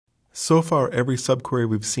So far, every subquery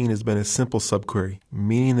we've seen has been a simple subquery,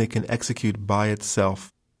 meaning they can execute by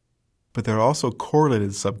itself. But there are also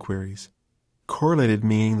correlated subqueries. Correlated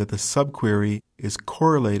meaning that the subquery is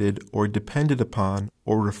correlated or dependent upon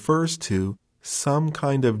or refers to some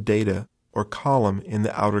kind of data or column in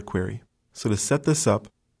the outer query. So to set this up,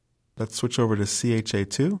 let's switch over to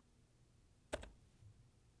CHA2.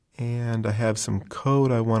 And I have some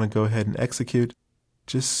code I want to go ahead and execute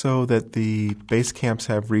just so that the base camps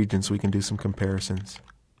have regions so we can do some comparisons.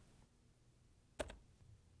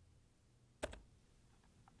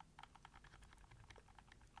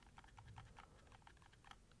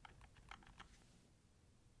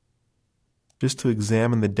 Just to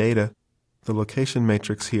examine the data, the location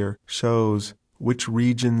matrix here shows which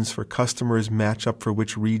regions for customers match up for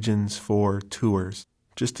which regions for tours,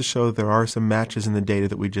 just to show that there are some matches in the data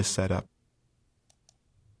that we just set up.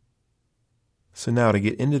 So now to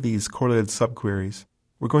get into these correlated subqueries,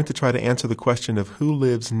 we're going to try to answer the question of who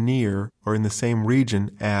lives near or in the same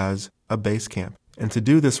region as a base camp. And to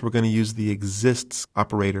do this, we're going to use the exists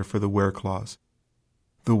operator for the where clause.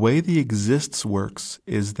 The way the exists works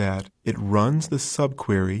is that it runs the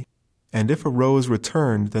subquery, and if a row is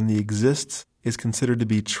returned, then the exists is considered to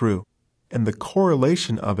be true. And the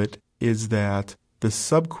correlation of it is that the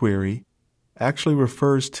subquery actually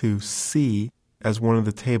refers to C as one of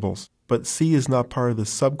the tables, but C is not part of the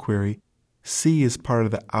subquery. C is part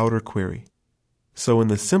of the outer query. So in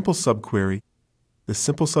the simple subquery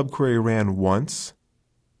ran once,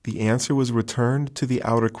 the answer was returned to the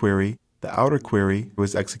outer query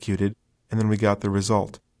was executed, and then we got the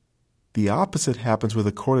result. The opposite happens with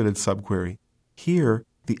a correlated subquery. Here,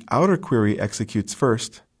 the outer query executes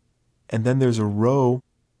first, and then there's a row,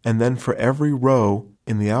 and then for every row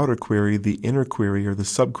in the outer query, the inner query or the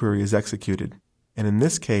subquery is executed. And in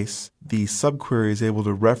this case, the subquery is able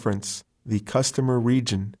to reference the customer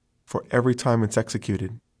region for every time it's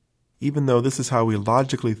executed. Even though this is how we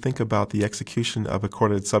logically think about the execution of a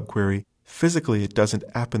correlated subquery, physically it doesn't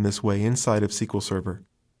happen this way inside of SQL Server.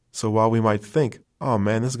 So while we might think, oh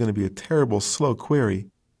man, this is going to be a terrible slow query,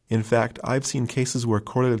 in fact, I've seen cases where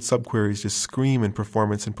correlated subqueries just scream in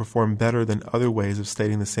performance and perform better than other ways of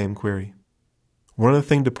stating the same query. One other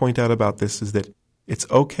thing to point out about this is that it's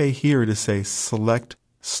okay here to say select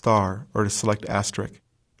star or to select asterisk.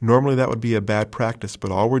 Normally that would be a bad practice,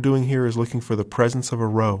 but all we're doing here is looking for the presence of a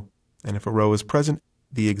row. And if a row is present,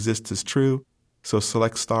 the exists is true, so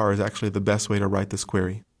select star is actually the best way to write this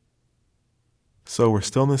query. So we're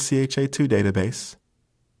still in the CHA2 database,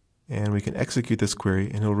 and we can execute this query,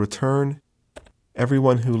 and it'll return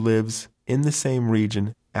everyone who lives in the same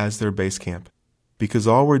region as their base camp. Because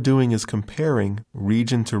all we're doing is comparing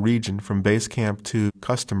region to region from base camp to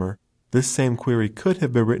customer, this same query could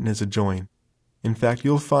have been written as a join. In fact,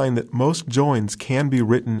 you'll find that most joins can be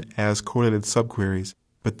written as correlated subqueries,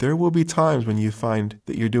 but there will be times when you find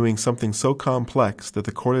that you're doing something so complex that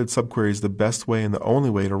the correlated subquery is the best way and the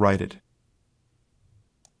only way to write it.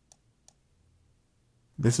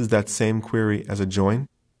 This is that same query as a join.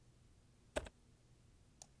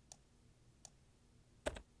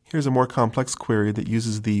 Here's a more complex query that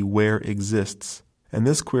uses the where exists, and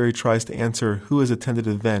this query tries to answer who has attended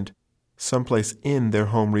an event someplace in their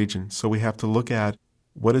home region. So we have to look at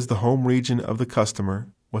what is the home region of the customer,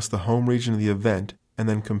 what's the home region of the event, and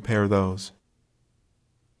then compare those.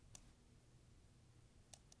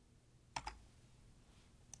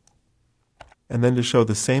 And then to show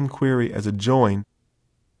the same query as a join,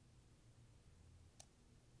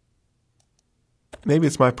 maybe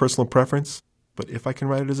it's my personal preference, but if I can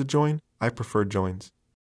write it as a join, I prefer joins.